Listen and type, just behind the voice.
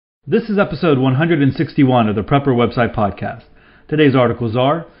This is episode 161 of the Prepper Website Podcast. Today's articles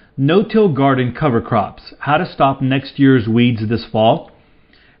are No-Till Garden Cover Crops, How to Stop Next Year's Weeds This Fall,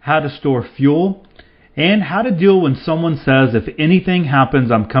 How to Store Fuel, and How to Deal When Someone Says, If Anything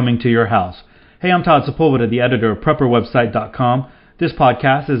Happens, I'm Coming to Your House. Hey, I'm Todd Sepulveda, the editor of PrepperWebsite.com. This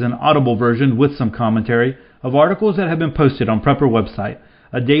podcast is an audible version with some commentary of articles that have been posted on Prepper Website,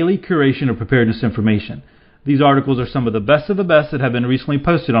 a daily curation of preparedness information. These articles are some of the best that have been recently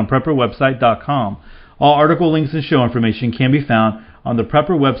posted on PrepperWebsite.com. All article links and show information can be found on the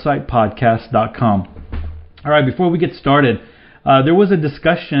PrepperWebsitePodcast.com. All right, before we get started, there was a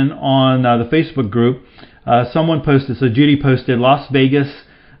discussion on the Facebook group. Someone posted, so Judy posted, Las Vegas,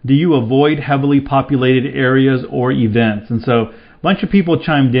 do you avoid heavily populated areas or events? And so a bunch of people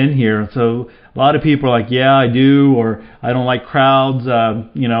chimed in here. So a lot of people are like, yeah, I do, or I don't like crowds.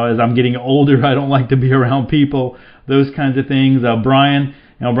 As I'm getting older, I don't like to be around people, those kinds of things. Brian,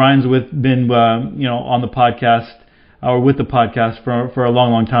 Brian's been on the podcast or with the podcast for a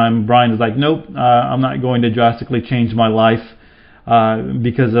long time. Brian is like, nope, I'm not going to drastically change my life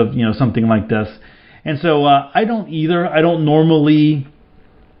because of something like this. And so I don't either. I don't normally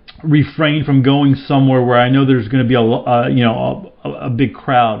refrain from going somewhere where I know there's going to be a big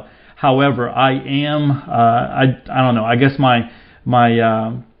crowd. However, I am I don't know. I guess my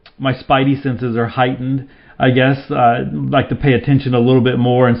spidey senses are heightened. I guess like to pay attention a little bit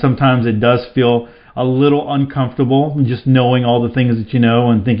more, and sometimes it does feel a little uncomfortable just knowing all the things that you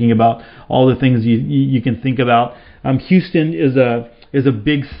know and thinking about all the things you can think about. Houston is a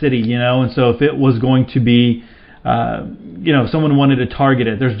big city, and so if it was going to be someone wanted to target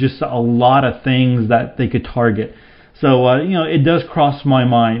it, there's just a lot of things that they could target. So it does cross my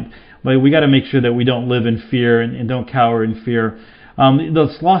mind. But we got to make sure that we don't live in fear and don't cower in fear.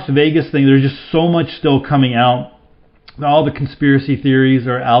 The Las Vegas thing, there's just so much still coming out. All the conspiracy theories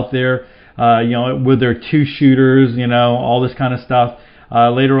are out there. With their two shooters, all this kind of stuff.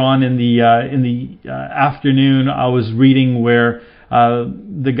 Later on in the afternoon, I was reading where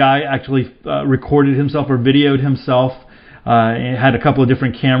the guy actually recorded himself or videoed himself. And had a couple of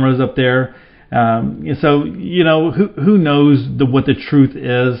different cameras up there. So who knows what the truth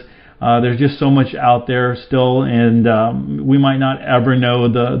is. There's just so much out there still, and we might not ever know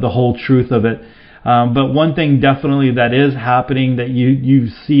the whole truth of it. But one thing definitely that is happening that you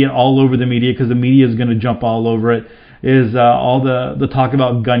see it all over the media, because the media is going to jump all over it, is all the talk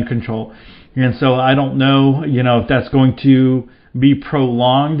about gun control. And so I don't know, if that's going to be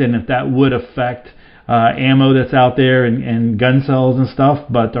prolonged and if that would affect ammo that's out there and gun sales and stuff,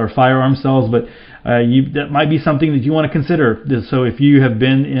 or firearm sales, but that might be something that you want to consider. So if you have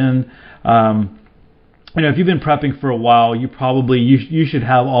been in, if you've been prepping for a while, you should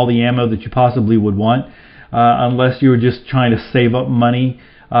have all the ammo that you possibly would want, unless you were just trying to save up money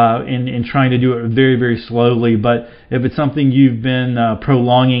and trying to do it very, very slowly. But if it's something you've been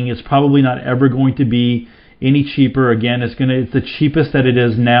prolonging, it's probably not ever going to be any cheaper. Again, it's the cheapest that it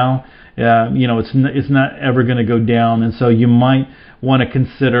is now. It's not ever going to go down, and so you might want to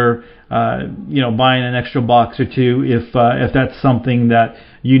consider, buying an extra box or two if that's something that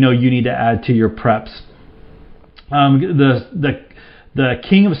you need to add to your preps. The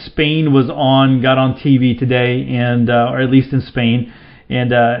King of Spain got on TV today, and or at least in Spain,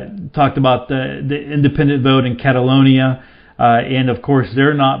 and talked about the independent vote in Catalonia. And of course,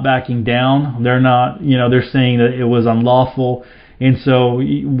 they're not backing down. They're not, they're saying that it was unlawful. And so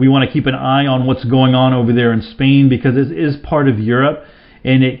we want to keep an eye on what's going on over there in Spain, because it is part of Europe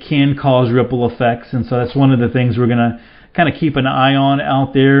and it can cause ripple effects. And so that's one of the things we're going to kind of keep an eye on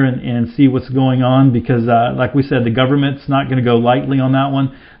out there and see what's going on, because like we said, the government's not going to go lightly on that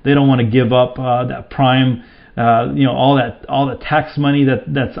one. They don't want to give up that prime, all the tax money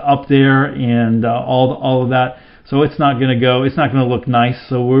that's up there and all of that. So it's not going to look nice.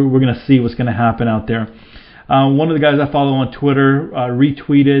 So we're going to see what's going to happen out there. One of the guys I follow on Twitter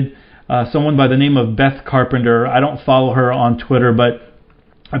retweeted someone by the name of Beth Carpenter. I don't follow her on Twitter, but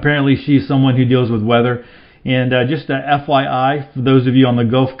apparently she's someone who deals with weather. And just a FYI, for those of you on the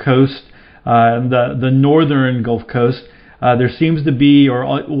Gulf Coast, the northern Gulf Coast, there seems to be,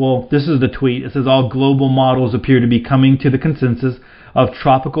 this is the tweet. It says, all global models appear to be coming to the consensus of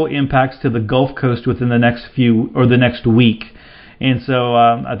tropical impacts to the Gulf Coast within the next week. And so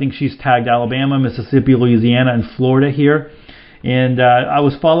I think she's tagged Alabama, Mississippi, Louisiana, and Florida here. And I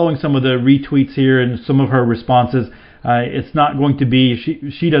was following some of the retweets here and some of her responses. It's not going to be,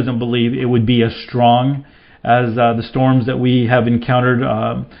 she doesn't believe it would be as strong as the storms that we have encountered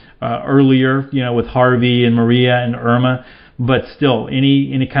earlier, with Harvey and Maria and Irma. But still,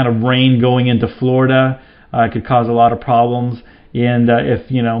 any kind of rain going into Florida could cause a lot of problems. And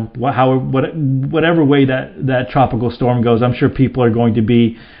if whatever way that tropical storm goes, I'm sure people are going to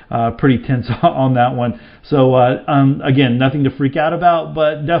be pretty tense on that one. So again, nothing to freak out about,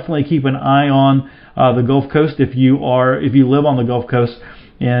 but definitely keep an eye on the Gulf Coast if you live on the Gulf Coast,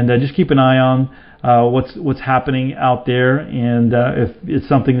 and just keep an eye on what's happening out there, and if it's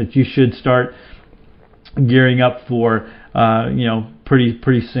something that you should start gearing up for,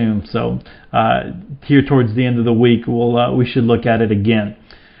 pretty soon. So here towards the end of the week, we should look at it again.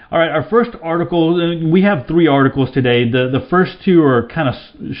 All right, our first article, we have 3 articles today. The first 2 are kind of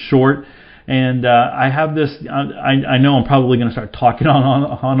short, and I have this. I know I'm probably going to start talking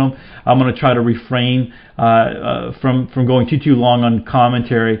on them. I'm going to try to refrain from going too long on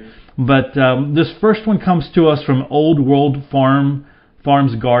commentary. But this first one comes to us from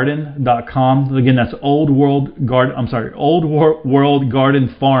oldworldgardenfarms.com. Again, that's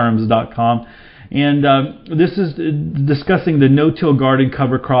oldworldgardenfarms.com. And this is discussing the no-till garden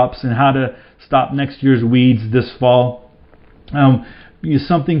cover crops and how to stop next year's weeds this fall.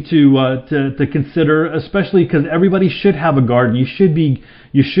 Something to consider, especially because everybody should have a garden. You should be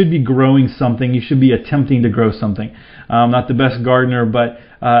growing something. You should be attempting to grow something. Not the best gardener, but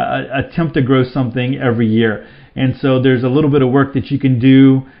attempt to grow something every year. And so there's a little bit of work that you can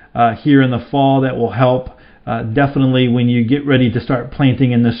do here in the fall that will help definitely when you get ready to start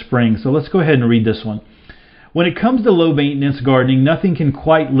planting in the spring. So let's go ahead and read this one. When it comes to low maintenance gardening, nothing can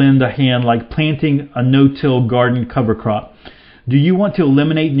quite lend a hand like planting a no-till garden cover crop. Do you want to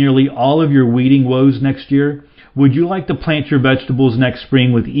eliminate nearly all of your weeding woes next year? Would you like to plant your vegetables next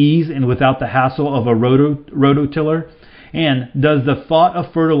spring with ease and without the hassle of a rototiller? And does the thought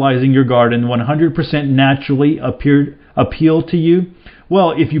of fertilizing your garden 100% naturally appeal to you?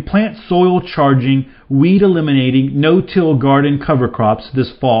 Well, if you plant soil charging, weed eliminating, no-till garden cover crops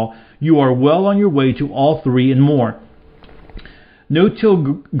this fall, you are well on your way to all 3 and more.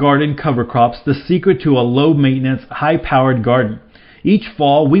 No-till garden cover crops, the secret to a low-maintenance, high-powered garden. Each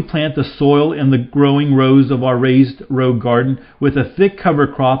fall, we plant the soil in the growing rows of our raised row garden with a thick cover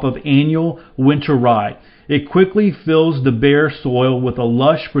crop of annual winter rye. It quickly fills the bare soil with a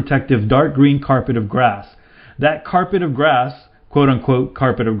lush, protective dark green carpet of grass. That carpet of grass, quote-unquote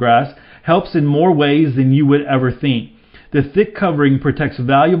carpet of grass, helps in more ways than you would ever think. The thick covering protects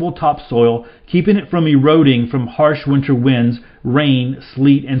valuable topsoil, keeping it from eroding from harsh winter winds, rain,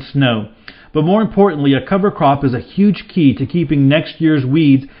 sleet, and snow. But more importantly, a cover crop is a huge key to keeping next year's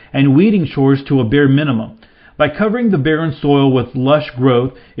weeds and weeding chores to a bare minimum. By covering the barren soil with lush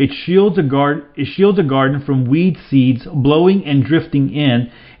growth, it shields a garden from weed seeds blowing and drifting in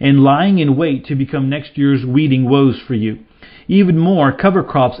and lying in wait to become next year's weeding woes for you. Even more, cover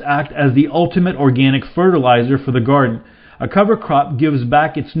crops act as the ultimate organic fertilizer for the garden. A cover crop gives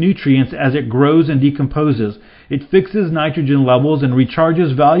back its nutrients as it grows and decomposes. It fixes nitrogen levels and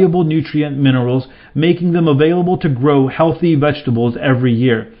recharges valuable nutrient minerals, making them available to grow healthy vegetables every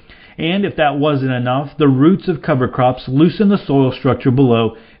year. And if that wasn't enough, the roots of cover crops loosen the soil structure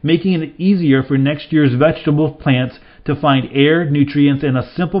below, making it easier for next year's vegetable plants to find air, nutrients, and a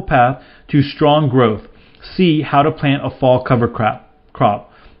simple path to strong growth. See how to plant a fall cover crop.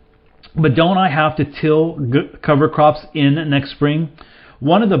 But don't I have to till cover crops in next spring?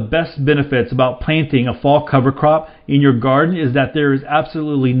 One of the best benefits about planting a fall cover crop in your garden is that there is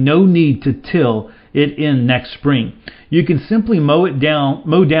absolutely no need to till it in next spring. You can simply mow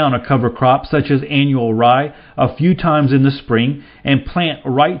down a cover crop such as annual rye a few times in the spring and plant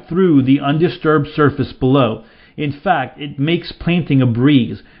right through the undisturbed surface below. In fact, it makes planting a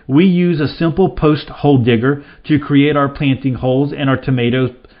breeze. We use a simple post hole digger to create our planting holes, and our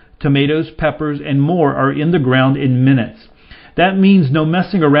tomatoes, peppers, and more are in the ground in minutes. That means no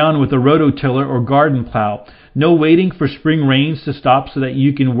messing around with a rototiller or garden plow, no waiting for spring rains to stop so that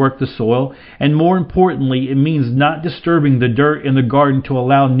you can work the soil, and more importantly, it means not disturbing the dirt in the garden to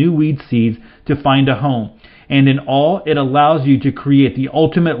allow new weed seeds to find a home. And in all, it allows you to create the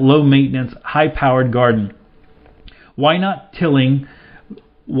ultimate low-maintenance, high-powered garden. Why not tilling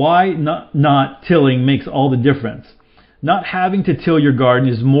makes all the difference. Not having to till your garden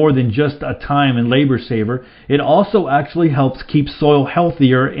is more than just a time and labor saver. It also actually helps keep soil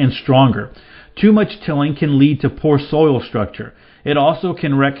healthier and stronger. Too much tilling can lead to poor soil structure. It also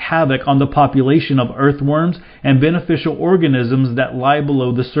can wreak havoc on the population of earthworms and beneficial organisms that lie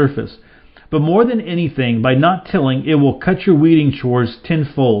below the surface. But more than anything, by not tilling, it will cut your weeding chores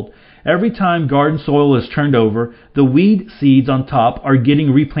tenfold. Every time garden soil is turned over, the weed seeds on top are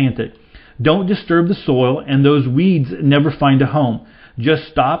getting replanted. Don't disturb the soil, and those weeds never find a home. Just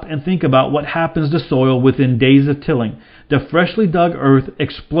stop and think about what happens to soil within days of tilling. The freshly dug earth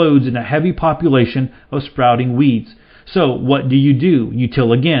explodes in a heavy population of sprouting weeds. So what do? You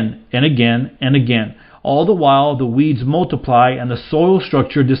till again and again and again. All the while the weeds multiply and the soil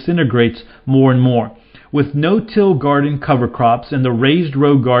structure disintegrates more and more. With no-till garden cover crops and the raised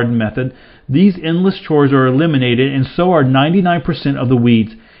row garden method, these endless chores are eliminated, and so are 99% of the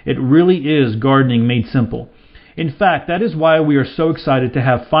weeds. It really is gardening made simple. In fact, that is why we are so excited to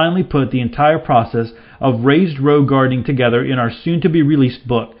have finally put the entire process of raised row gardening together in our soon-to-be-released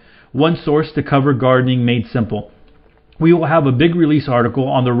book, One Source to Cover Gardening Made Simple. We will have a big release article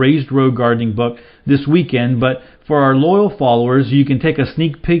on the raised row gardening book this weekend, but for our loyal followers, you can take a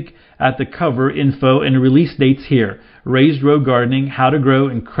sneak peek at the cover info and release dates here. Raised Row Gardening, How to Grow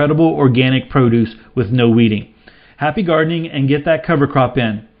Incredible Organic Produce with No Weeding. Happy gardening and get that cover crop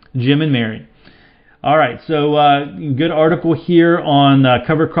in. Jim and Mary. All right, so good article here on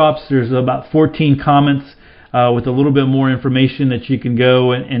cover crops. There's about 14 comments with a little bit more information that you can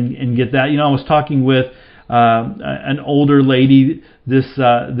go and get that. I was talking with an older lady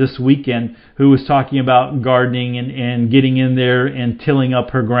this weekend who was talking about gardening and getting in there and tilling up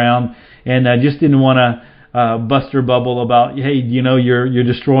her ground, and I just didn't want to bust her bubble about, hey, you're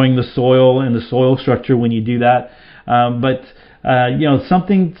destroying the soil and the soil structure when you do that, but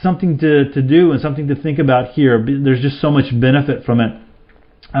something to do and something to think about here. There's just so much benefit from it.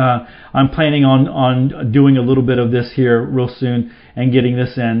 I'm planning on doing a little bit of this here real soon and getting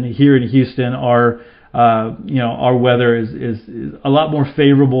this in. Here in Houston, our weather is a lot more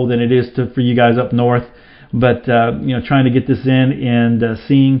favorable than it is for you guys up north. But trying to get this in and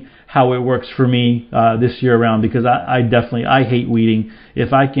seeing how it works for me this year around, because I hate weeding.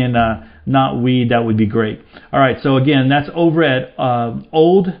 If I can not weed, that would be great. All right, so again, that's over at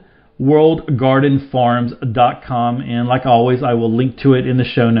oldworldgardenfarms.com, and like always, I will link to it in the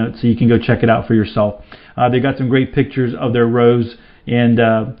show notes so you can go check it out for yourself. They got some great pictures of their rows and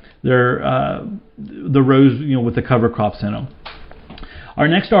the rows, with the cover crops in them. Our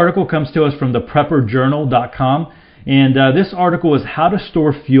next article comes to us from theprepperjournal.com, and this article is how to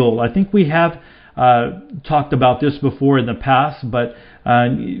store fuel. I think we have talked about this before in the past, but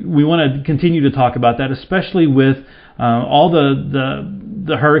we want to continue to talk about that, especially with all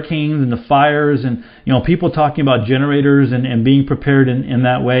the hurricanes and the fires, and people talking about generators and being prepared in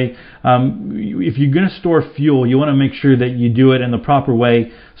that way. If you're going to store fuel, you want to make sure that you do it in the proper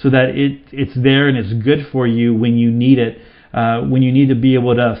way so that it's there and it's good for you when you need it, when you need to be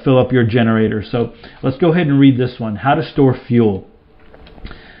able to fill up your generator. So let's go ahead and read this one, how to store fuel.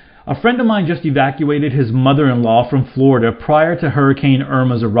 A friend of mine just evacuated his mother-in-law from Florida prior to Hurricane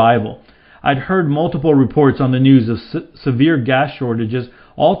Irma's arrival. I'd heard multiple reports on the news of severe gas shortages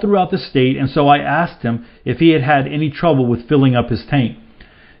all throughout the state, and so I asked him if he had had any trouble with filling up his tank.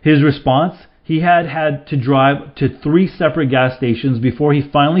 His response? He had to drive to 3 separate gas stations before he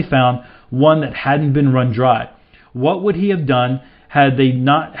finally found one that hadn't been run dry. What would he have done had they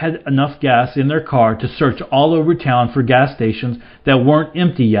not had enough gas in their car to search all over town for gas stations that weren't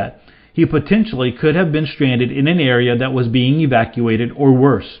empty yet? He potentially could have been stranded in an area that was being evacuated, or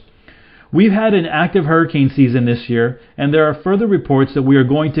worse. We've had an active hurricane season this year, and there are further reports that we are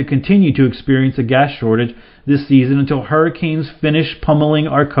going to continue to experience a gas shortage this season until hurricanes finish pummeling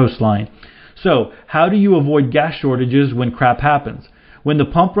our coastline. So, how do you avoid gas shortages when crap happens? When the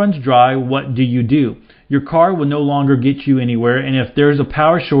pump runs dry, what do? Your car will no longer get you anywhere, and if there's a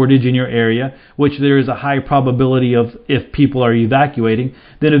power shortage in your area, which there is a high probability of if people are evacuating,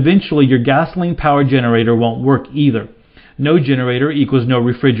 then eventually your gasoline-powered generator won't work either. No generator equals no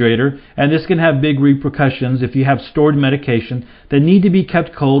refrigerator, and this can have big repercussions if you have stored medication that need to be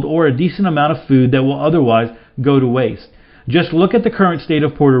kept cold or a decent amount of food that will otherwise go to waste. Just look at the current state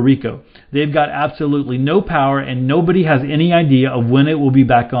of Puerto Rico. They've got absolutely no power, and nobody has any idea of when it will be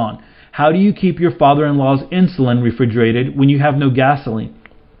back on. How do you keep your father-in-law's insulin refrigerated when you have no gasoline?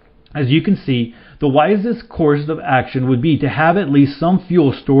 As you can see, the wisest course of action would be to have at least some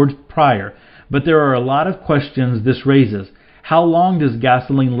fuel stored prior, but there are a lot of questions this raises. How long does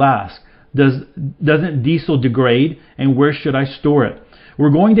gasoline last? Doesn't diesel degrade, and where should I store it? We're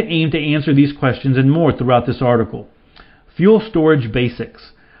going to aim to answer these questions and more throughout this article. Fuel storage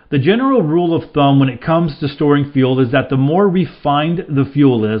basics. The general rule of thumb when it comes to storing fuel is that the more refined the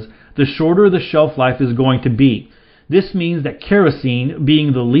fuel is, the shorter the shelf life is going to be. This means that kerosene,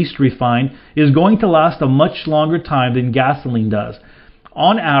 being the least refined, is going to last a much longer time than gasoline does.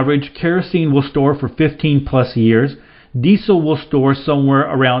 On average, kerosene will store for 15 plus years, diesel will store somewhere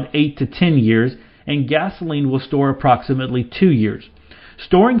around 8 to 10 years, and gasoline will store approximately 2 years.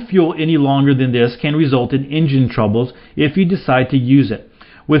 Storing fuel any longer than this can result in engine troubles if you decide to use it.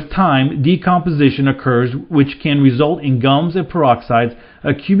 With time, decomposition occurs, which can result in gums and peroxides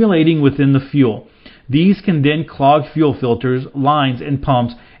accumulating within the fuel. These can then clog fuel filters, lines, and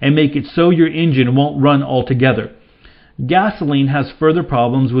pumps and make it so your engine won't run altogether. Gasoline has further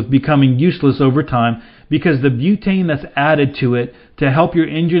problems with becoming useless over time because the butane that's added to it to help your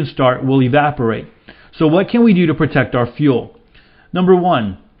engine start will evaporate. So what can we do to protect our fuel? Number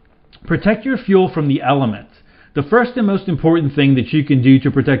 1, protect your fuel from the elements. The first and most important thing that you can do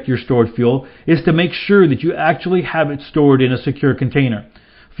to protect your stored fuel is to make sure that you actually have it stored in a secure container.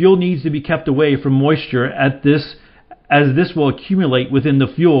 Fuel needs to be kept away from moisture as this will accumulate within the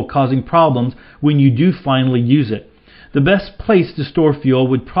fuel, causing problems when you do finally use it. The best place to store fuel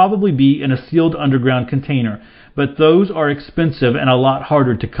would probably be in a sealed underground container, but those are expensive and a lot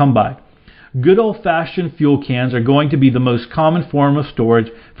harder to come by. Good old-fashioned fuel cans are going to be the most common form of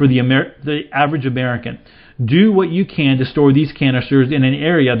storage for the average American. Do what you can to store these canisters in an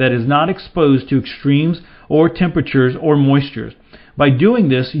area that is not exposed to extremes or temperatures or moistures. By doing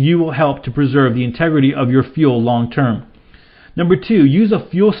this, you will help to preserve the integrity of your fuel long term. Number 2, use a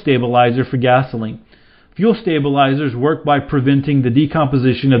fuel stabilizer for gasoline. Fuel stabilizers work by preventing the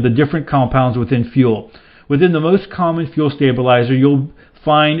decomposition of the different compounds within fuel. Within the most common fuel stabilizer, you'll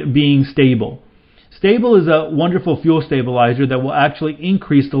find being Stable. Stable is a wonderful fuel stabilizer that will actually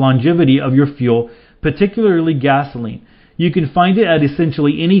increase the longevity of your fuel, particularly gasoline. You can find it at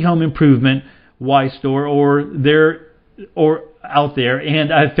essentially any home improvement Y store or out there,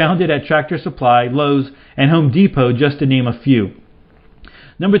 and I've found it at Tractor Supply, Lowe's, and Home Depot, just to name a few.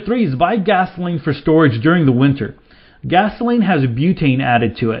 Number 3 is buy gasoline for storage during the winter. Gasoline has butane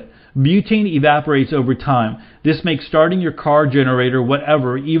added to it. Butane evaporates over time. This makes starting your car, generator,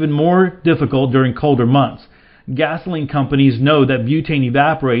 whatever, even more difficult during colder months. Gasoline companies know that butane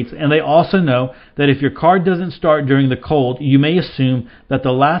evaporates, and they also know that if your car doesn't start during the cold, you may assume that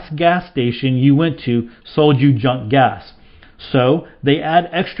the last gas station you went to sold you junk gas. So they add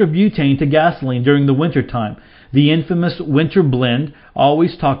extra butane to gasoline during the winter time. The infamous winter blend,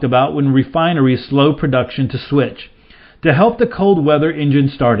 always talked about when refineries slow production to switch, to help the cold weather engine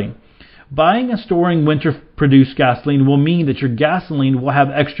starting. Buying and storing winter-produced gasoline will mean that your gasoline will have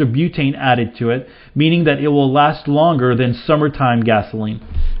extra butane added to it, meaning that it will last longer than summertime gasoline.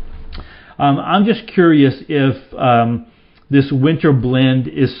 I'm just curious if this winter blend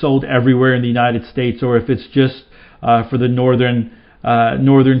is sold everywhere in the United States, or if it's just for the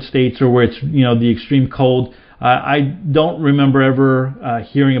northern states, or where it's the extreme cold. I don't remember ever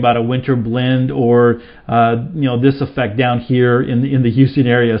hearing about a winter blend or this effect down here in the Houston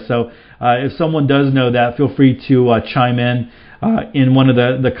area. So if someone does know that, feel free to chime in one of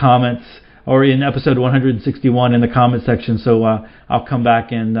the comments, or in episode 161 in the comment section. So I'll come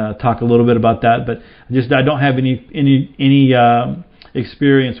back and talk a little bit about that. But I don't have any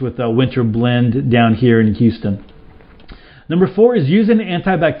experience with a winter blend down here in Houston. Number 4 is use an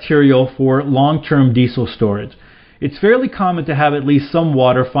antibacterial for long-term diesel storage. It's fairly common to have at least some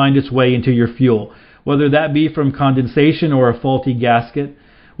water find its way into your fuel, whether that be from condensation or a faulty gasket.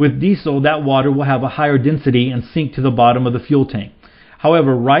 With diesel, that water will have a higher density and sink to the bottom of the fuel tank.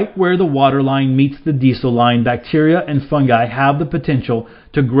 However, right where the water line meets the diesel line, bacteria and fungi have the potential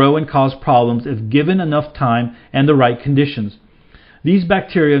to grow and cause problems if given enough time and the right conditions. These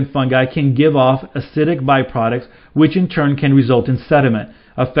bacteria and fungi can give off acidic byproducts, which in turn can result in sediment,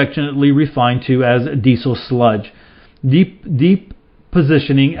 affectionately referred to as diesel sludge. Deep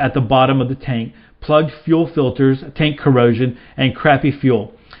positioning at the bottom of the tank, plugged fuel filters, tank corrosion, and crappy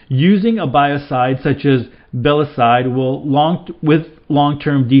fuel. Using a biocide such as Belicide with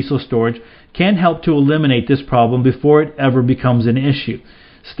long-term diesel storage can help to eliminate this problem before it ever becomes an issue.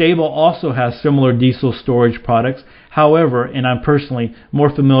 Stable also has similar diesel storage products, however, and I'm personally more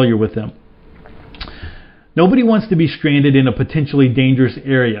familiar with them. Nobody wants to be stranded in a potentially dangerous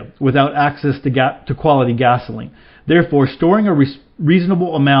area without access to quality gasoline. Therefore, storing a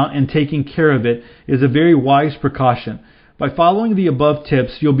reasonable amount and taking care of it is a very wise precaution. By following the above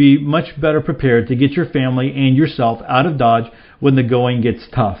tips, you'll be much better prepared to get your family and yourself out of Dodge when the going gets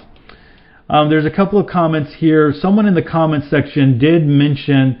tough. There's a couple of comments here. Someone in the comments section did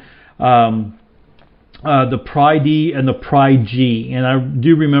mention the Pri-D and the Pri-G, and I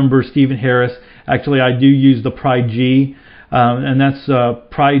do remember Stephen Harris. Actually, I do use the Pri-G, and that's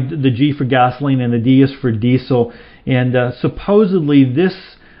the G for gasoline and the D is for diesel. And supposedly this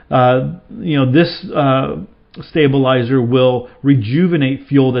stabilizer will rejuvenate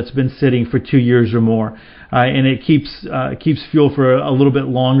fuel that's been sitting for 2 years or more, and it keeps fuel for a little bit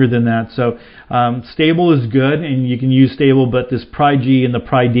longer than that. So Stable is good, and you can use Stable, but this Pri-G and the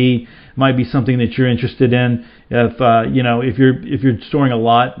Pri-D might be something that you're interested in if you're storing a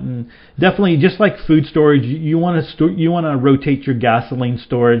lot. And definitely, just like food storage, you want to rotate your gasoline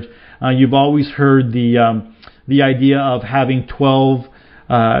storage. You've always heard the idea of having 12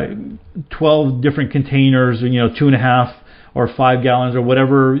 different containers, 2.5 or 5 gallons or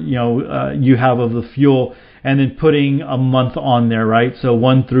whatever you have of the fuel, and then putting a month on there, right? So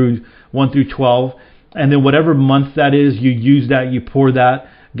 1 through 12, and then whatever month that is, you use that, you pour that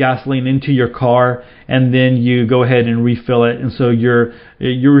gasoline into your car, and then you go ahead and refill it. And so you're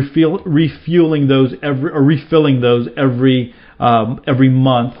refilling those every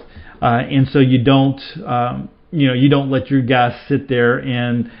month, and so you don't let your gas sit there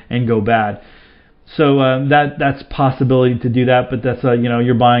and go bad. So that's possibility to do that, but that's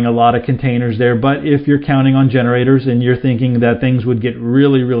you're buying a lot of containers there. But if you're counting on generators and you're thinking that things would get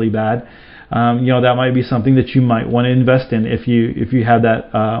really, really bad, that might be something that you might want to invest in if you have that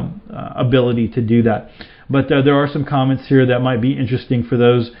ability to do that. But there are some comments here that might be interesting for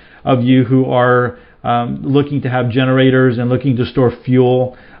those of you who are looking to have generators and looking to store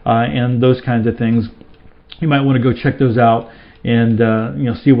fuel and those kinds of things. You might want to go check those out and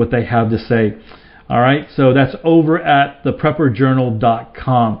see what they have to say. All right, so that's over at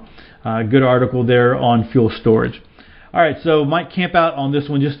theprepperjournal.com. Good article there on fuel storage. All right, so might camp out on this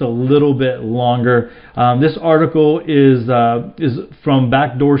one just a little bit longer. This article is from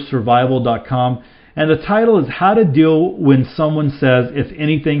backdoorsurvival.com, and the title is How to Deal When Someone Says, If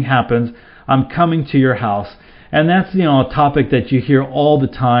Anything Happens, I'm Coming to Your House. And that's a topic that you hear all the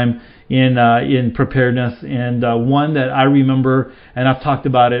time in preparedness, and one that I remember, and I've talked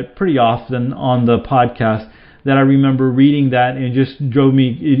about it pretty often on the podcast, that I remember reading that, and it just drove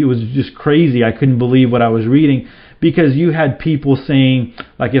me, it was just crazy. I couldn't believe what I was reading, because you had people saying,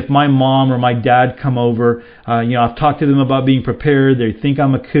 like, if my mom or my dad come over, I've talked to them about being prepared. They think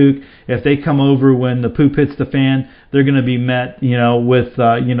I'm a kook. If they come over when the poop hits the fan, they're going to be met, with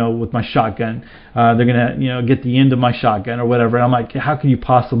my shotgun. They're going to, get the end of my shotgun or whatever. And I'm like, how can you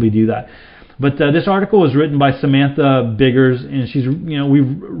possibly do that? But this article was written by Samantha Biggers, and she's,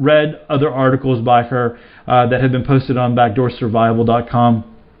 we've read other articles by her that have been posted on backdoorsurvival.com.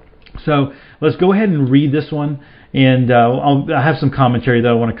 So let's go ahead and read this one, and I have some commentary that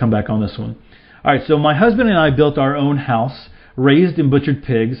I want to come back on this one. All right, so my husband and I built our own house, raised and butchered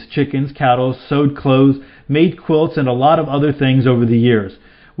pigs, chickens, cattle, sewed clothes, made quilts, and a lot of other things over the years.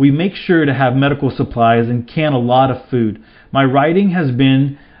 We make sure to have medical supplies and can a lot of food. My writing has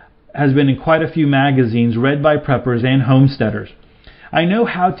been in quite a few magazines read by preppers and homesteaders. I know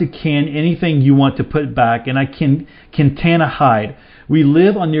how to can anything you want to put back, and I can tan a hide. We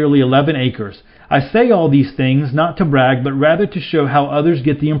live on nearly 11 acres. I say all these things not to brag, but rather to show how others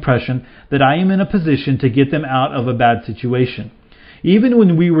get the impression that I am in a position to get them out of a bad situation. Even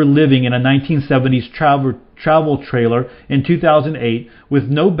when we were living in a 1970s travel trailer in 2008 with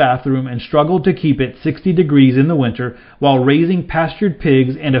no bathroom and struggled to keep it 60 degrees in the winter while raising pastured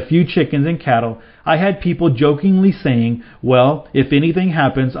pigs and a few chickens and cattle, I had people jokingly saying, well, if anything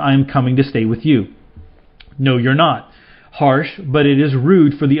happens, I am coming to stay with you. No, you're not. Harsh, but it is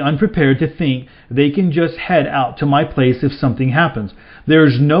rude for the unprepared to think they can just head out to my place if something happens. There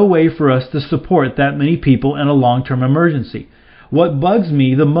is no way for us to support that many people in a long-term emergency. What bugs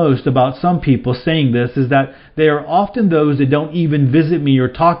me the most about some people saying this is that they are often those that don't even visit me or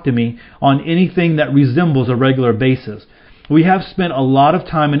talk to me on anything that resembles a regular basis. We have spent a lot of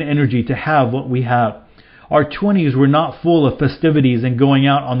time and energy to have what we have. Our 20s were not full of festivities and going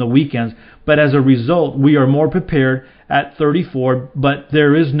out on the weekends, but as a result, we are more prepared at 34, but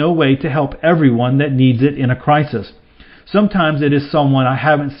there is no way to help everyone that needs it in a crisis. Sometimes it is someone I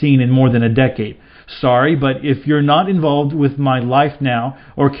haven't seen in more than a decade. Sorry, but if you're not involved with my life now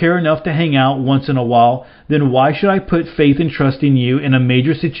or care enough to hang out once in a while, then why should I put faith and trust in you in a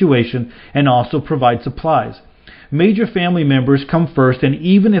major situation and also provide supplies? Major family members come first, and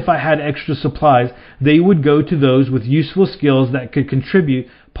even if I had extra supplies, they would go to those with useful skills that could contribute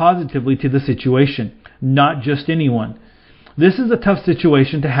positively to the situation, not just anyone. This is a tough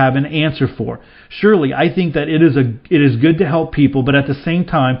situation to have an answer for. Surely, I think that it is good to help people, but at the same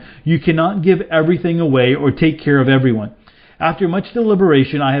time, you cannot give everything away or take care of everyone. After much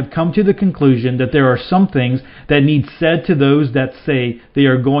deliberation, I have come to the conclusion that there are some things that need said to those that say they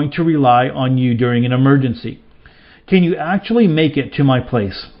are going to rely on you during an emergency. Can you actually make it to my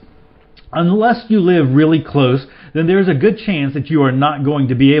place? Unless you live really close, then there's a good chance that you are not going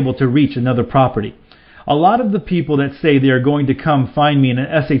to be able to reach another property. A lot of the people that say they are going to come find me in an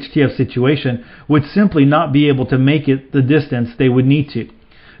SHTF situation would simply not be able to make it the distance they would need to.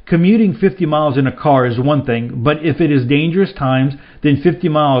 Commuting 50 miles in a car is one thing, but if it is dangerous times, then 50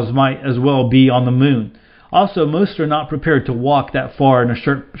 miles might as well be on the moon. Also, most are not prepared to walk that far in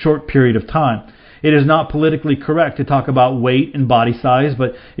a short period of time. It is not politically correct to talk about weight and body size,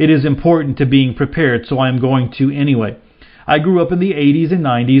 but it is important to being prepared, so I am going to anyway. I grew up in the 80s and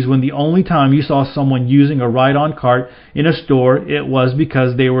 90s when the only time you saw someone using a ride-on cart in a store, it was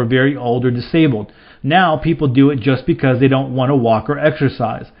because they were very old or disabled. Now people do it just because they don't want to walk or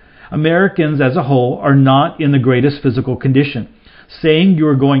exercise. Americans as a whole are not in the greatest physical condition. Saying you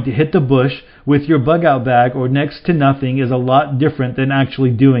are going to hit the bush with your bug-out bag or next to nothing is a lot different than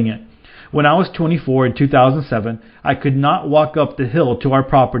actually doing it. When I was 24 in 2007, I could not walk up the hill to our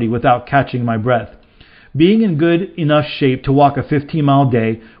property without catching my breath. Being in good enough shape to walk a 15-mile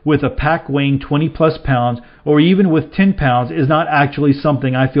day with a pack weighing 20 plus pounds or even with 10 pounds is not actually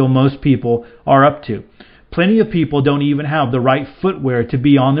something I feel most people are up to. Plenty of people don't even have the right footwear to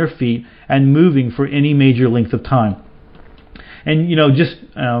be on their feet and moving for any major length of time. And,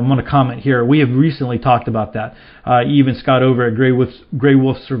 I'm going to comment here. We have recently talked about that. Even Scott over at Grey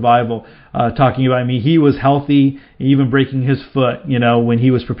Wolf Survival talking about he was healthy, even breaking his foot, when he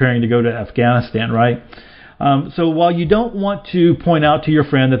was preparing to go to Afghanistan, right? So while you don't want to point out to your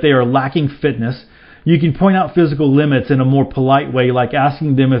friend that they are lacking fitness, you can point out physical limits in a more polite way, like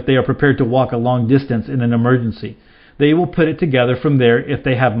asking them if they are prepared to walk a long distance in an emergency. They will put it together from there if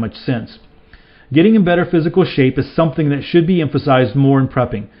they have much sense. Getting in better physical shape is something that should be emphasized more in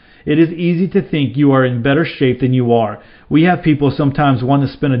prepping. It is easy to think you are in better shape than you are. We have people sometimes want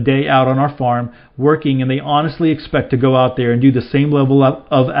to spend a day out on our farm working, and they honestly expect to go out there and do the same level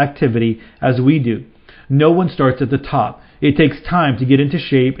of activity as we do. No one starts at the top. It takes time to get into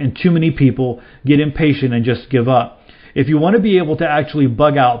shape, and too many people get impatient and just give up. If you want to be able to actually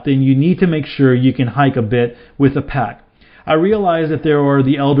bug out, then you need to make sure you can hike a bit with a pack. I realize that there are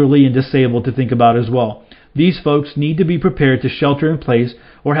the elderly and disabled to think about as well. These folks need to be prepared to shelter in place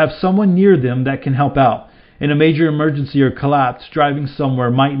or have someone near them that can help out. In a major emergency or collapse, driving somewhere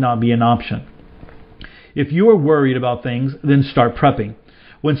might not be an option. If you are worried about things, then start prepping.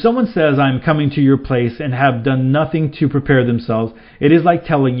 When someone says, "I am coming to your place," and have done nothing to prepare themselves, it is like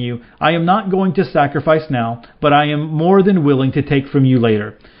telling you, "I am not going to sacrifice now, but I am more than willing to take from you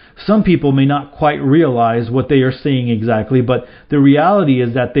later." Some people may not quite realize what they are saying exactly, but the reality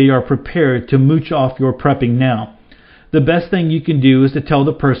is that they are prepared to mooch off your prepping now. The best thing you can do is to tell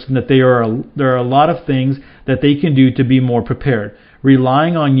the person that there are a lot of things that they can do to be more prepared.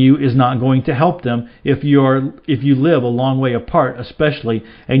 Relying on you is not going to help them if you live a long way apart, especially,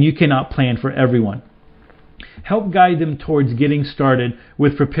 and you cannot plan for everyone. Help guide them towards getting started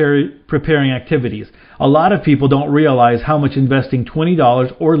with preparing activities. A lot of people don't realize how much investing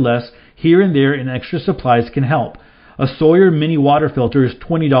 $20 or less here and there in extra supplies can help. A Sawyer mini water filter is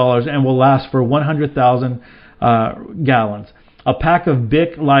 $20 and will last for 100,000 gallons. A pack of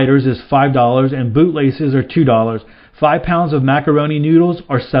Bic lighters is $5 and bootlaces are $2. 5 pounds of macaroni noodles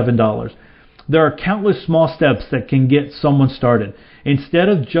are $7. There are countless small steps that can get someone started. Instead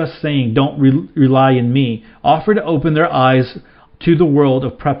of just saying, "Don't rely on me," offer to open their eyes to the world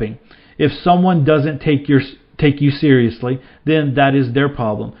of prepping. If someone doesn't take you seriously, then that is their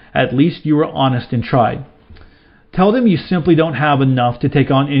problem. At least you were honest and tried. Tell them you simply don't have enough to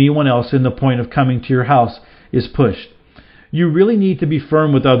take on anyone else, and the point of coming to your house is pushed. You really need to be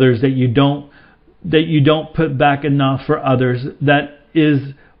firm with others that you don't put back enough for others, that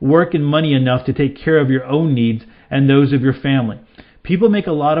is work and money enough to take care of your own needs and those of your family. People make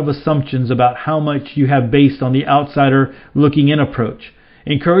a lot of assumptions about how much you have based on the outsider looking in approach.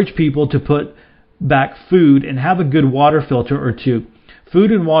 Encourage people to put back food and have a good water filter or two.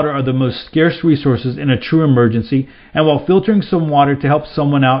 Food and water are the most scarce resources in a true emergency, and while filtering some water to help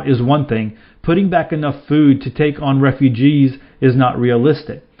someone out is one thing, putting back enough food to take on refugees is not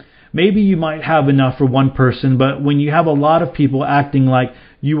realistic. Maybe you might have enough for one person, but when you have a lot of people acting like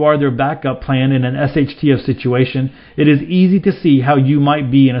you are their backup plan in an SHTF situation, it is easy to see how you might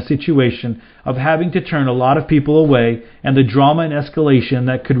be in a situation of having to turn a lot of people away and the drama and escalation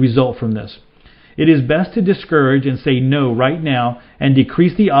that could result from this. It is best to discourage and say no right now and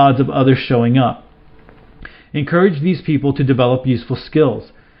decrease the odds of others showing up. Encourage these people to develop useful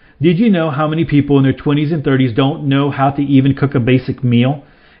skills. Did you know how many people in their 20s and 30s don't know how to even cook a basic meal?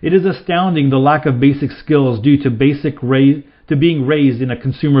 It is astounding the lack of basic skills due to being raised in a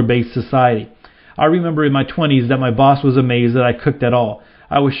consumer-based society. I remember in my 20s that my boss was amazed that I cooked at all.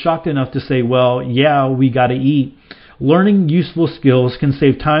 I was shocked enough to say, "Well, yeah, we gotta eat." Learning useful skills can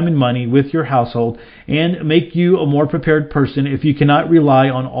save time and money with your household and make you a more prepared person if you cannot rely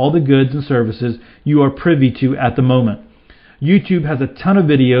on all the goods and services you are privy to at the moment. YouTube has a ton of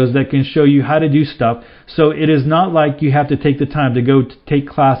videos that can show you how to do stuff, so it is not like you have to take the time to go take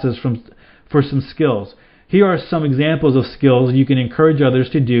classes for some skills. Here are some examples of skills you can encourage others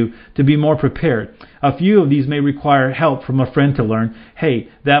to do to be more prepared. A few of these may require help from a friend to learn. Hey,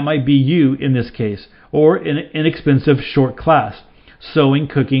 that might be you in this case, or an inexpensive short class. Sewing,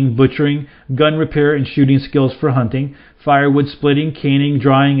 cooking, butchering, gun repair and shooting skills for hunting, firewood splitting, canning,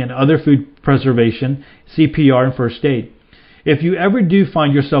 drying, and other food preservation, CPR, and first aid. If you ever do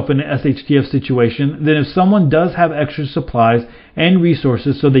find yourself in an SHTF situation, then if someone does have extra supplies and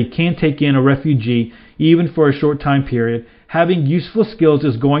resources so they can take in a refugee even for a short time period, having useful skills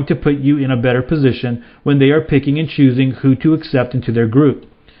is going to put you in a better position when they are picking and choosing who to accept into their group.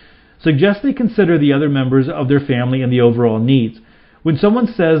 Suggest they consider the other members of their family and the overall needs. When someone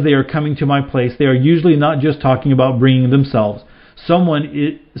says they are coming to my place, they are usually not just talking about bringing themselves.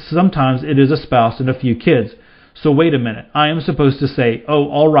 Sometimes it is a spouse and a few kids. So wait a minute, I am supposed to say, oh,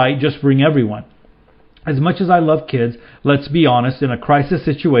 all right, just bring everyone. As much as I love kids, let's be honest, in a crisis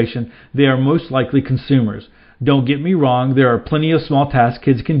situation, they are most likely consumers. Don't get me wrong, there are plenty of small tasks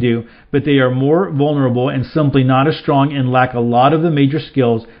kids can do, but they are more vulnerable and simply not as strong and lack a lot of the major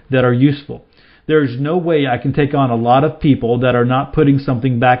skills that are useful. There is no way I can take on a lot of people that are not putting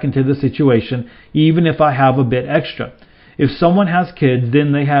something back into the situation, even if I have a bit extra. If someone has kids,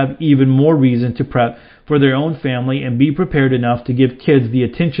 then they have even more reason to prep for their own family and be prepared enough to give kids the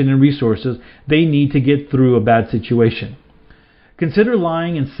attention and resources they need to get through a bad situation. Consider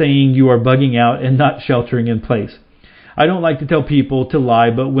lying and saying you are bugging out and not sheltering in place. I don't like to tell people to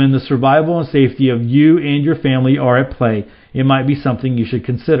lie, but when the survival and safety of you and your family are at play, it might be something you should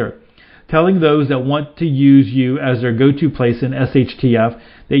consider. Telling those that want to use you as their go-to place in SHTF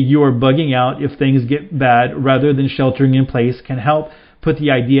that you are bugging out if things get bad rather than sheltering in place can help put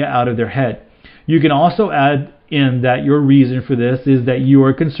the idea out of their head. You can also add in that your reason for this is that you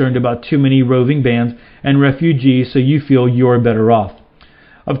are concerned about too many roving bands and refugees, so you feel you are better off.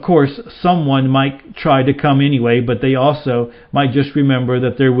 Of course, someone might try to come anyway, but they also might just remember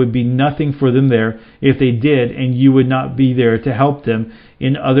that there would be nothing for them there if they did, and you would not be there to help them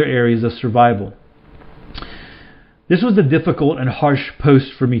in other areas of survival. This was a difficult and harsh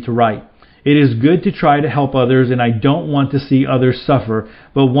post for me to write. It is good to try to help others, and I don't want to see others suffer,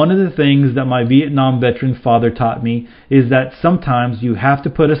 but one of the things that my Vietnam veteran father taught me is that sometimes you have to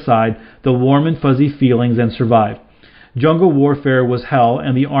put aside the warm and fuzzy feelings and survive. Jungle warfare was hell,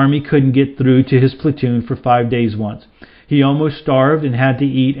 and the army couldn't get through to his platoon for 5 days once. He almost starved and had to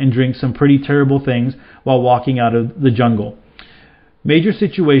eat and drink some pretty terrible things while walking out of the jungle. Major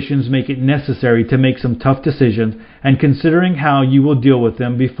situations make it necessary to make some tough decisions, and considering how you will deal with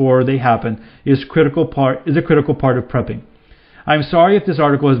them before they happen is a critical part of prepping. I'm sorry if this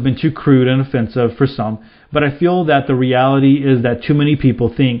article has been too crude and offensive for some, but I feel that the reality is that too many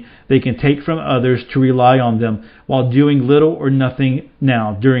people think they can take from others to rely on them while doing little or nothing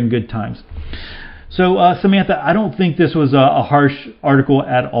now during good times. So, Samantha, I don't think this was a harsh article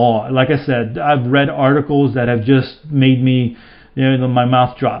at all. Like I said, I've read articles that have just made me, my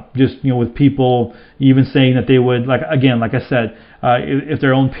mouth drop. Just, with people even saying that they would, like I said, if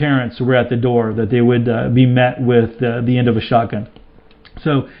their own parents were at the door, that they would be met with the end of a shotgun.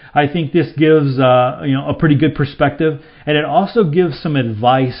 So I think this gives a pretty good perspective, and it also gives some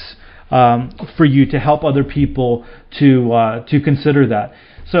advice for you to help other people to consider that.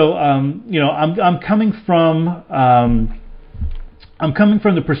 So I'm coming from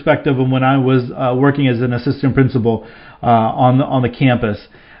the perspective of when I was working as an assistant principal on the campus.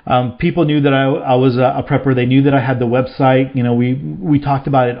 People knew that I was a prepper. They knew that I had the website. We talked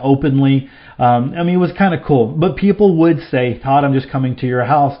about it openly. It was kind of cool. But people would say, Todd, I'm just coming to your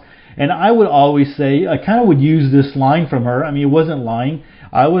house. And I would always say, I kind of would use this line from her. It wasn't lying.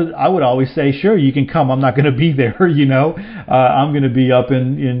 I would always say, sure, you can come. I'm not going to be there, I'm going to be up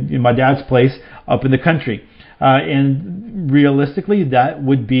in my dad's place up in the country. And realistically, that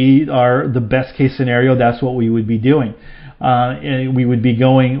would be the best case scenario. That's what we would be doing. And we would be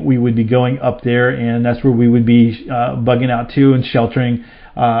going up there, and that's where we would be bugging out to and sheltering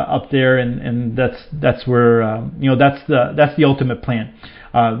up there, and that's where that's the ultimate plan.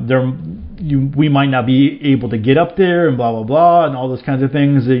 We might not be able to get up there and blah blah blah and all those kinds of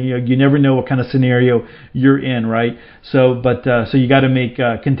things. You never know what kind of scenario you're in, right? So you got to make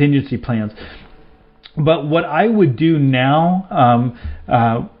contingency plans. But what I would do now,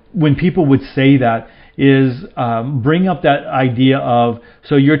 when people would say that, is bring up that idea of,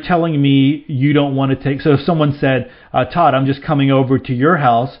 so you're telling me you don't want to take, so if someone said, Todd, I'm just coming over to your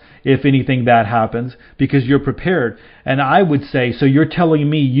house if anything bad happens because you're prepared. And I would say, so you're telling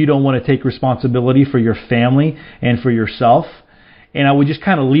me you don't want to take responsibility for your family and for yourself. And I would just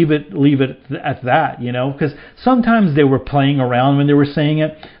kind of leave it at that, because sometimes they were playing around when they were saying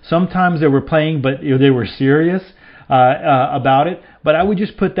it. Sometimes they were playing, but they were serious about it. But I would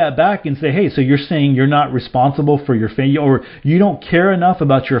just put that back and say, hey, so you're saying you're not responsible for your family, or you don't care enough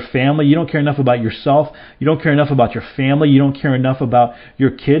about your family, you don't care enough about yourself, you don't care enough about your family, you don't care enough about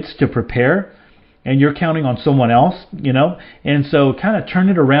your kids to prepare, and you're counting on someone else, And so kind of turn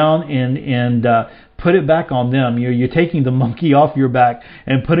it around and put it back on them. You're taking the monkey off your back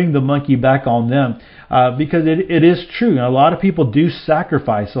and putting the monkey back on them, because it is true. A lot of people do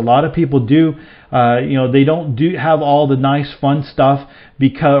sacrifice. A lot of people do, they don't have all the nice fun stuff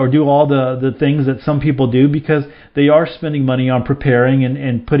or do all the things that some people do, because they are spending money on preparing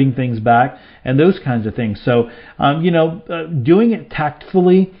and putting things back and those kinds of things. So, doing it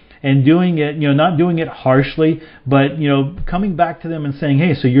tactfully, and doing it, not doing it harshly, but, coming back to them and saying,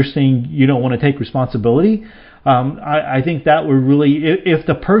 hey, so you're saying you don't want to take responsibility? I think that would really, if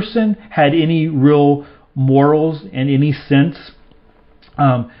the person had any real morals and any sense,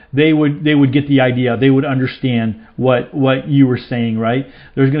 they would get the idea. They would understand what you were saying, right?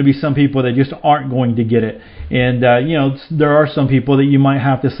 There's going to be some people that just aren't going to get it. And, there are some people that you might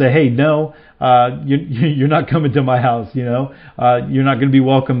have to say, hey, no, you're not coming to my house, you're not going to be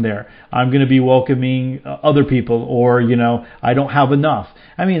welcome there. I'm going to be welcoming other people, or, I don't have enough.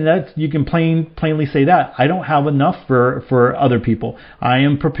 I mean, you can plainly say that. I don't have enough for other people. I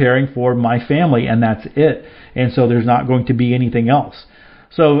am preparing for my family, and that's it. And so there's not going to be anything else.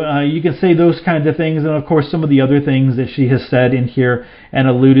 So you can say those kinds of things, and of course some of the other things that she has said in here and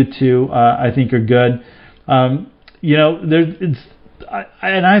alluded to, I think are good. And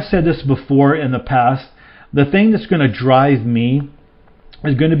I've said this before in the past, the thing that's going to drive me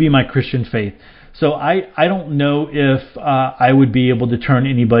is going to be my Christian faith. So I don't know if I would be able to turn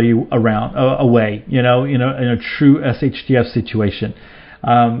anybody away, in a true SHTF situation.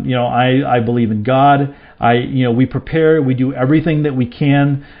 I believe in God. We prepare, we do everything that we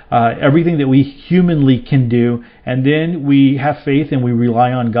can, everything that we humanly can do, and then we have faith and we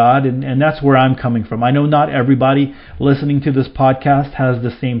rely on God, and that's where I'm coming from. I know not everybody listening to this podcast has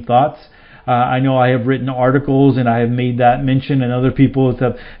the same thoughts. I know I have written articles and I have made that mention, and other people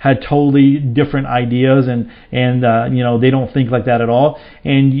have had totally different ideas, and they don't think like that at all.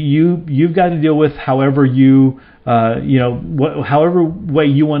 And you've got to deal with however however way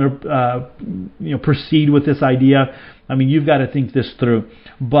you want to proceed with this idea. I mean, you've got to think this through.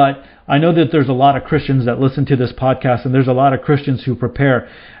 But I know that there's a lot of Christians that listen to this podcast, and there's a lot of Christians who prepare.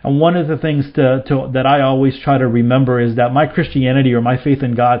 And one of the things that I always try to remember is that my Christianity or my faith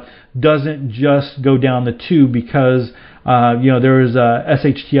in God doesn't just go down the tube because there is a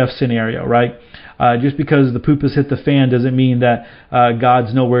SHTF scenario, right? Just because the poop has hit the fan doesn't mean that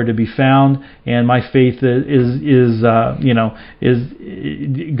God's nowhere to be found, and my faith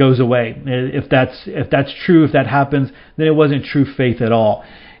goes away. If that's true, if that happens, then it wasn't true faith at all.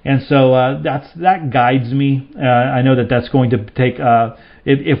 And so that guides me. I know that's going to take.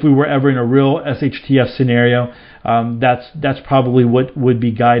 If we were ever in a real SHTF scenario, that's probably what would be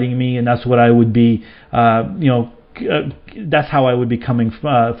guiding me, and that's what I would be. That's how I would be coming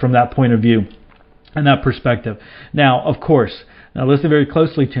from that point of view. And that perspective. Now, of course, listen very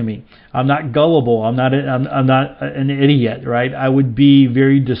closely to me. I'm not gullible. I'm not an idiot, right? I would be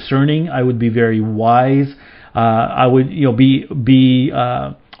very discerning. I would be very wise. I would, be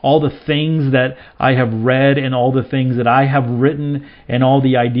all the things that I have read and all the things that I have written and all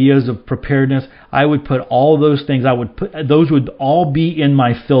the ideas of preparedness. I would put all those things. Those would all be in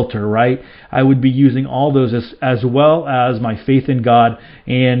my filter, right? I would be using all those as well as my faith in God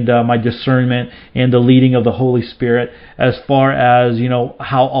and my discernment and the leading of the Holy Spirit as far as,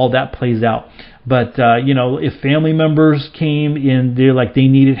 how all that plays out. But, if family members came and they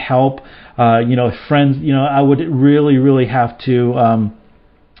needed help, friends, I would really, really have to,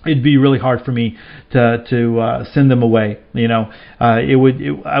 it'd be really hard for me to send them away. I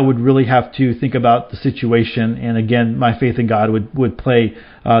would really have to think about the situation, and again, my faith in God would play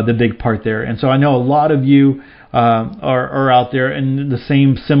the big part there. And so I know a lot of you are out there in the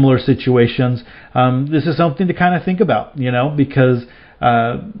same similar situations. This is something to kind of think about, because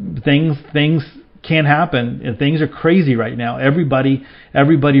things can happen, and things are crazy right now. Everybody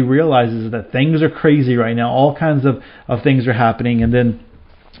realizes that things are crazy right now. All kinds of things are happening, and then.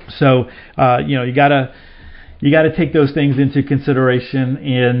 So you gotta take those things into consideration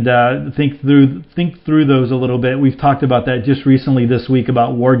and think through those a little bit. We've talked about that just recently this week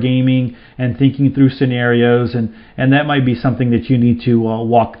about wargaming and thinking through scenarios, and that might be something that you need to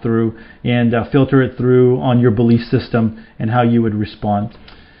walk through and filter it through on your belief system and how you would respond.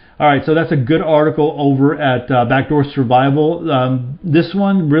 All right, so that's a good article over at Backdoor Survival. This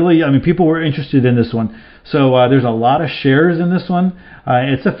one really, people were interested in this one. So there's a lot of shares in this one.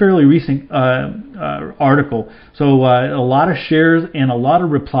 It's a fairly recent article. So a lot of shares and a lot of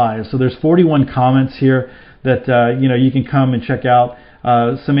replies. So there's 41 comments here that you can come and check out.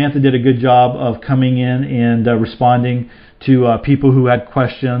 Samantha did a good job of coming in and responding to people who had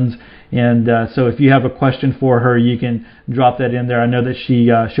questions. And so if you have a question for her, you can drop that in there. I know that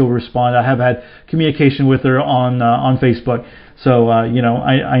she'll respond. I have had communication with her on Facebook. So I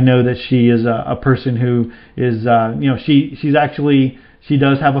know that she is a person who is she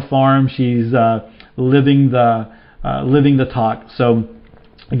does have a farm. She's living the talk. So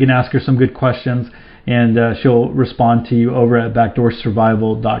you can ask her some good questions, and she'll respond to you over at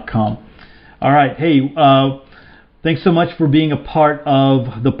backdoorsurvival.com. All right, hey. Thanks so much for being a part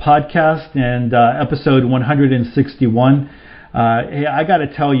of the podcast and episode 161. Hey, I got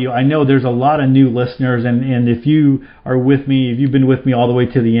to tell you, I know there's a lot of new listeners, and if you are with me, if you've been with me all the way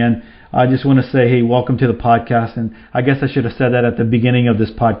to the end, I just want to say, hey, welcome to the podcast. And I guess I should have said that at the beginning of this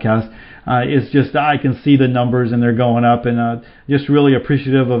podcast. It's just I can see the numbers and they're going up, and just really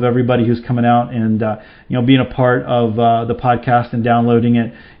appreciative of everybody who's coming out and being a part of the podcast and downloading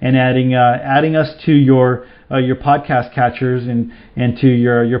it and adding us to your podcast catchers and to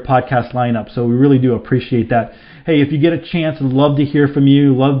your podcast lineup. So we really do appreciate that. Hey, if you get a chance, I'd love to hear from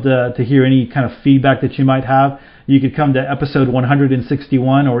you. Love to hear any kind of feedback that you might have. You could come to episode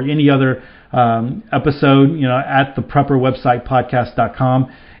 161 or any other episode, at the Prepper website,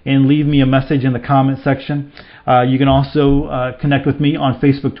 podcast.com, and leave me a message in the comment section. You can also connect with me on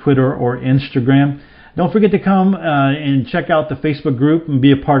Facebook, Twitter, or Instagram. Don't forget to come and check out the Facebook group and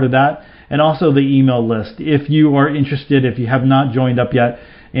be a part of that, and also the email list. If you are interested, if you have not joined up yet,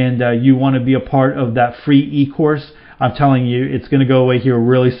 and you want to be a part of that free e-course, I'm telling you, it's going to go away here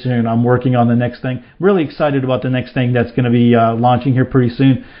really soon. I'm working on the next thing. Really excited about the next thing that's going to be launching here pretty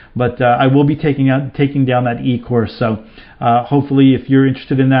soon. But I will be taking down that e-course. So hopefully, if you're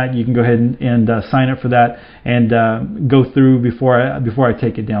interested in that, you can go ahead and sign up for that and go through before I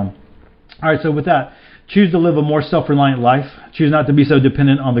take it down. All right. So with that, choose to live a more self-reliant life. Choose not to be so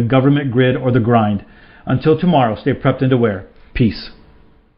dependent on the government grid or the grind. Until tomorrow, stay prepped and aware. Peace.